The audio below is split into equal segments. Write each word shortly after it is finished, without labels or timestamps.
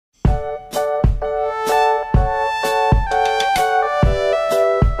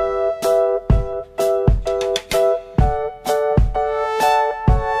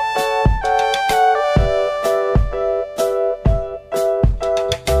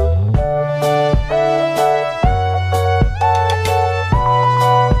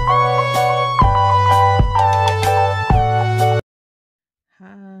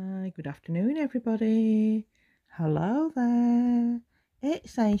everybody. Hello there.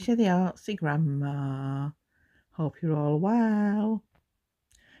 It's Aisha, the artsy grandma. Hope you're all well.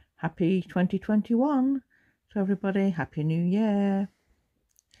 Happy 2021 to everybody. Happy New Year.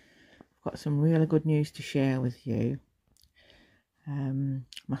 I've got some really good news to share with you.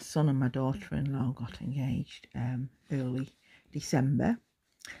 My son and my daughter-in-law got engaged early December.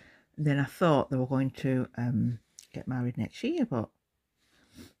 And then I thought they were going to get married next year, but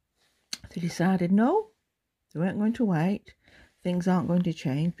they decided no, they weren't going to wait. Things aren't going to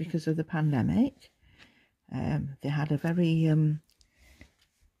change because of the pandemic. They had a very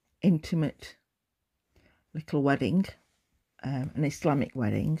intimate little wedding, an Islamic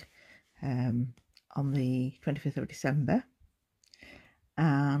wedding, on the 25th of December.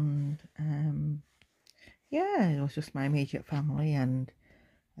 And yeah, it was just my immediate family and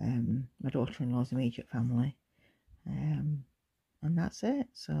my daughter-in-law's immediate family. And that's it.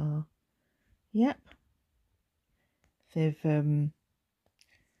 So, yep. They've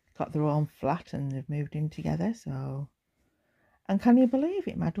got their own flat and they've moved in together. So, and can you believe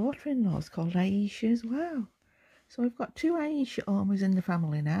it? My daughter-in-law's called Aisha as well. So we've got two Aisha always in the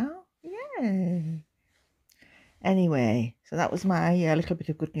family now. Yay! Anyway, so that was my little bit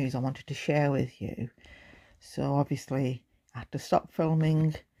of good news I wanted to share with you. So obviously I had to stop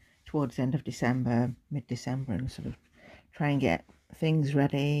filming towards the end of December, mid-December, and sort of try and get things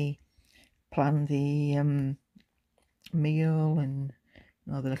ready, plan the meal and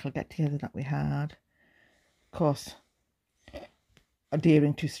the little get-together that we had. Of course,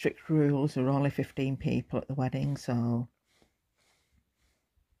 adhering to strict rules, there were only 15 people at the wedding, so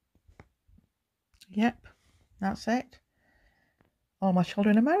yep, that's it. All my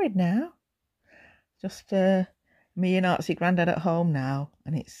children are married now. Just me and Artsy Grandad at home now,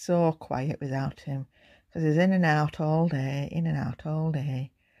 and it's so quiet without him because he's in and out all day, in and out all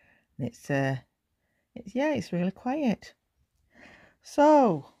day. And it's really quiet.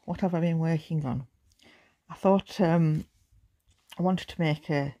 So, what have I been working on? I thought I wanted to make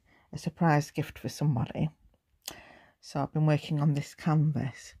a surprise gift for somebody. So I've been working on this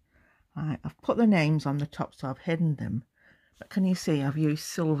canvas. I've put the names on the top, so I've hidden them. But can you see I've used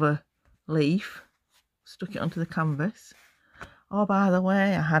silver leaf, stuck it onto the canvas. Oh, by the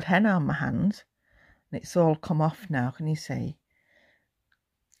way, I had henna on my hands, and it's all come off now. Can you see?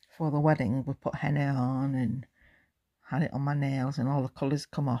 For the wedding, we put henna on and had it on my nails, and all the colours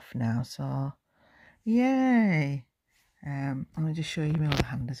come off now. So, yay! I'll just show you my other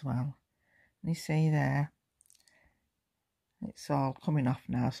hand as well. Can you see there? It's all coming off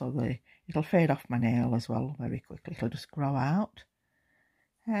now, so it'll fade off my nail as well very quickly. It'll just grow out.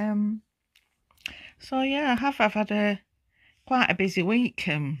 So yeah, I've had quite a busy week.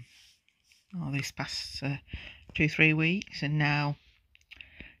 This past 2-3 weeks, and now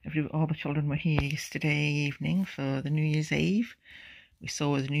all the children were here yesterday evening for the New Year's Eve. We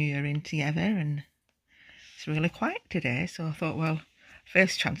saw the New Year in together, and it's really quiet today. So I thought, well,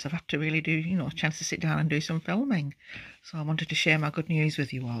 first chance I've had to really do, a chance to sit down and do some filming. So I wanted to share my good news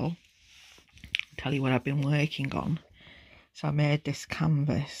with you all, tell you what I've been working on. So I made this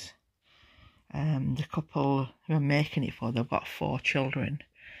canvas. The couple who I'm making it for, they've got 4 children.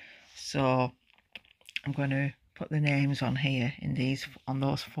 So I'm going to put the names on here on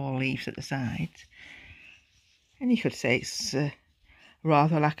those 4 leaves at the sides. And you could say it's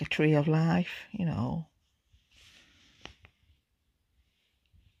rather like a tree of life,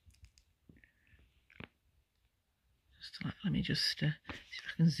 Let me just see if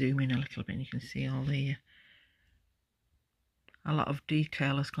I can zoom in a little bit, and you can see all a lot of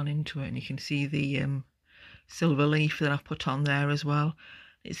detail has gone into it, and you can see the silver leaf that I've put on there as well.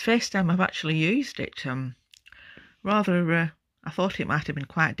 It's the first time I've actually used it. I thought it might have been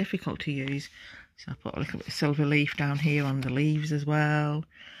quite difficult to use, so I put a little bit of silver leaf down here on the leaves as well,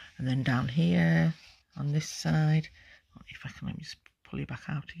 and then down here on this side. If I can, let me just pull you back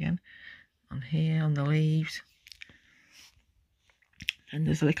out again. On here on the leaves. And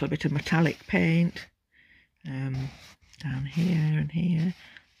there's a little bit of metallic paint down here and here.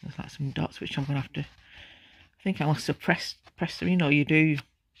 There's like some dots which I'm going to have to, I think I must have pressed them, you do,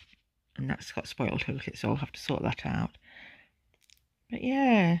 and that's got spoiled a little, so I'll have to sort that out. But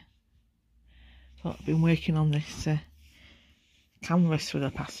yeah, so I've been working on this canvas for the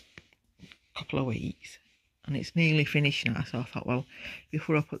past couple of weeks, and it's nearly finished now. So I thought, well,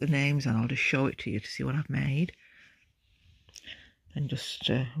 before I put the names on, I'll just show it to you to see what I've made. And just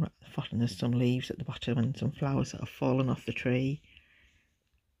there's some leaves at the bottom and some flowers that have fallen off the tree.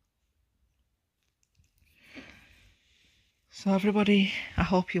 So everybody, I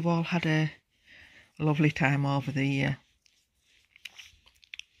hope you've all had a lovely time over the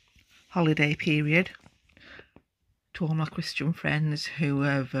holiday period. To all my Christian friends who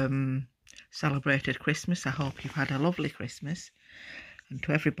have celebrated Christmas, I hope you've had a lovely Christmas. And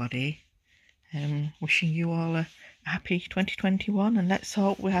to everybody, wishing you all a happy 2021, and let's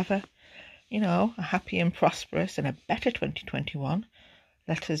hope we have a happy and prosperous and a better 2021.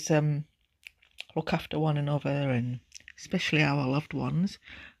 Let us look after one another, and especially our loved ones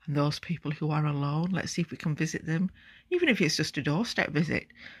and those people who are alone. Let's see if we can visit them, even if it's just a doorstep visit.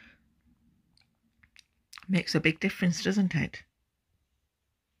 Makes a big difference, doesn't it?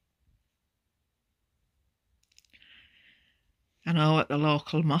 I know at the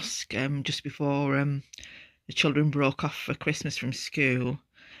local mosque, just before the children broke off for Christmas from school,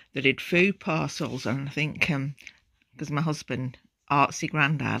 they did food parcels, and I think because my husband, artsy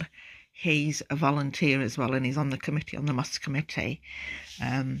granddad, he's a volunteer as well, and he's on the committee, on the mosque committee.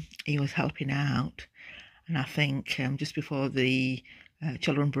 He was helping out, and I think just before the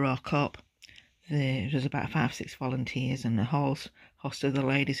children broke up, there was about 5 or 6 volunteers, and the host of the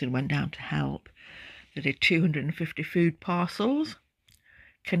ladies who went down to help. They did 250 food parcels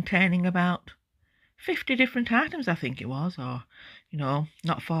containing about 50 different items, I think it was, or,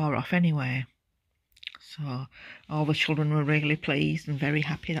 not far off anyway. So all the children were really pleased and very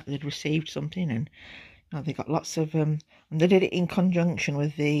happy that they'd received something, and they got lots of, and they did it in conjunction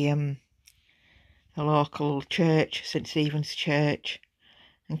with the local church, St Stephen's Church.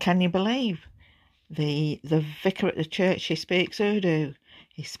 And can you believe, the vicar at the church, he speaks Urdu.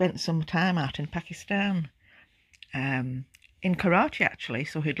 He spent some time out in Pakistan, in Karachi actually,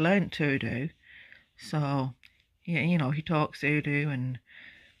 so he'd learnt Urdu. So, he talks Urdu, and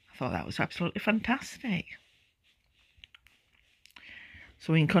I thought that was absolutely fantastic.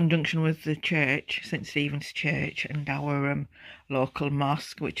 So in conjunction with the church, St Stephen's Church, and our local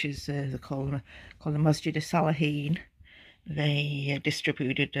mosque, which is called the Masjid Salahin, they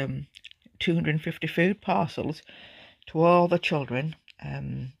distributed 250 food parcels to all the children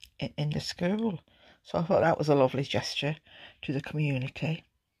in the school. So I thought that was a lovely gesture to the community,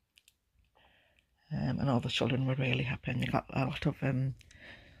 and all the children were really happy, and they got a lot of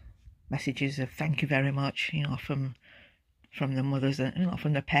messages of thank you very much, from the mothers and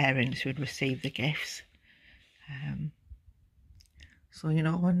from the parents who had received the gifts. So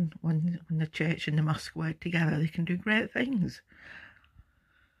when the church and the mosque work together, they can do great things.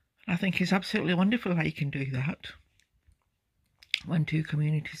 I think it's absolutely wonderful how you can do that, when two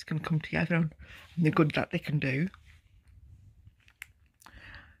communities can come together, and the good that they can do.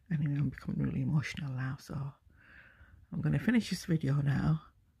 Anyway, I'm becoming really emotional now, so I'm going to finish this video now.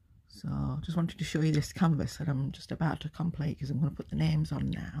 So I just wanted to show you this canvas that I'm just about to complete, because I'm going to put the names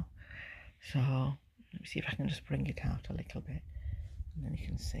on now. So let me see if I can just bring it out a little bit, and then you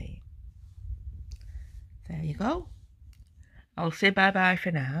can see. There you go. I'll say bye-bye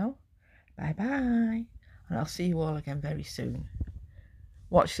for now. Bye-bye. And I'll see you all again very soon.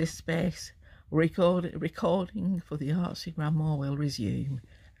 Watch this space. Recording for the Artsy Grandma will resume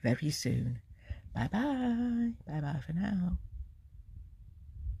very soon. Bye-bye. Bye-bye for now.